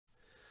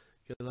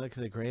Good luck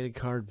in the graded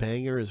card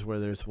banger is where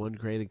there's one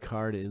graded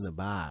card in the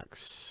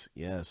box.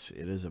 Yes,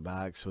 it is a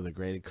box with a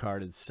graded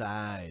card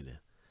inside.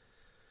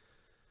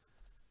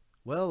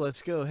 Well,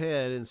 let's go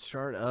ahead and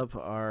start up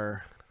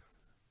our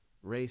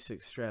race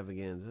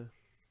extravaganza.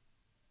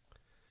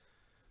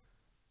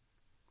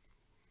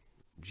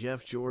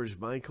 Jeff, George,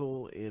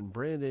 Michael, and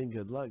Brandon,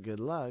 good luck, good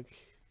luck.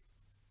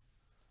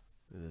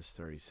 In this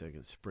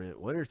 30-second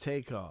sprint. Winner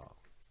take all.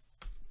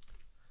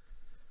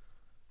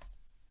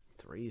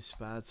 3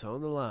 spots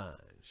on the line.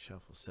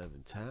 Shuffle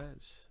 7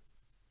 times.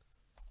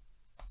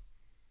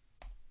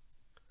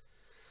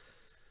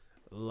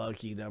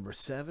 Lucky number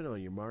 7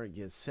 on your mark,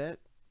 get set,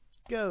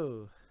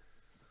 go.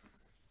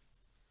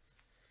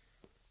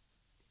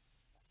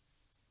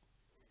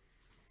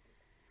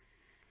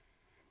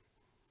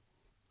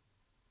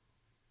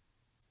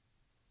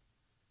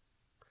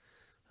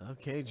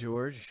 Okay,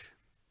 George.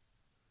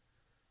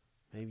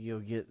 Maybe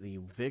you'll get the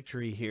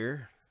victory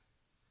here.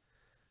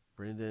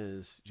 Brenda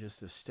is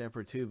just a step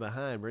or two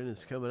behind.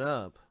 Brenda's coming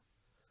up.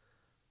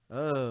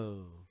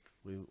 Oh,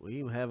 we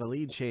have a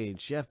lead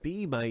change. Jeff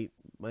B might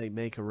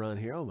make a run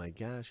here. Oh my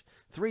gosh.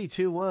 3,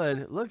 2,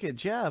 1. Look at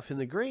Jeff in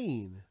the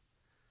green.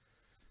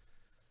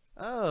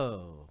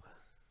 Oh.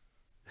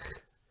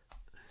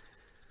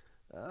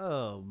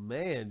 Oh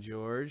man,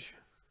 George.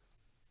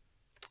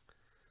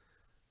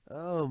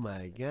 Oh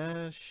my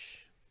gosh.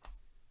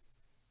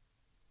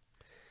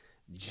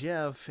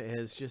 Jeff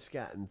has just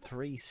gotten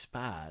 3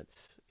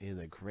 spots in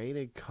the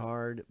graded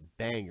card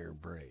banger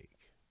break.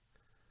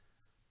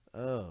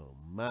 Oh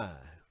my.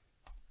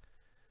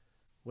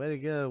 Way to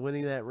go,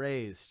 winning that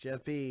race,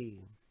 Jeff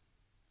E.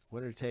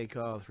 Winner take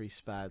all, 3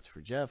 spots for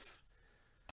Jeff.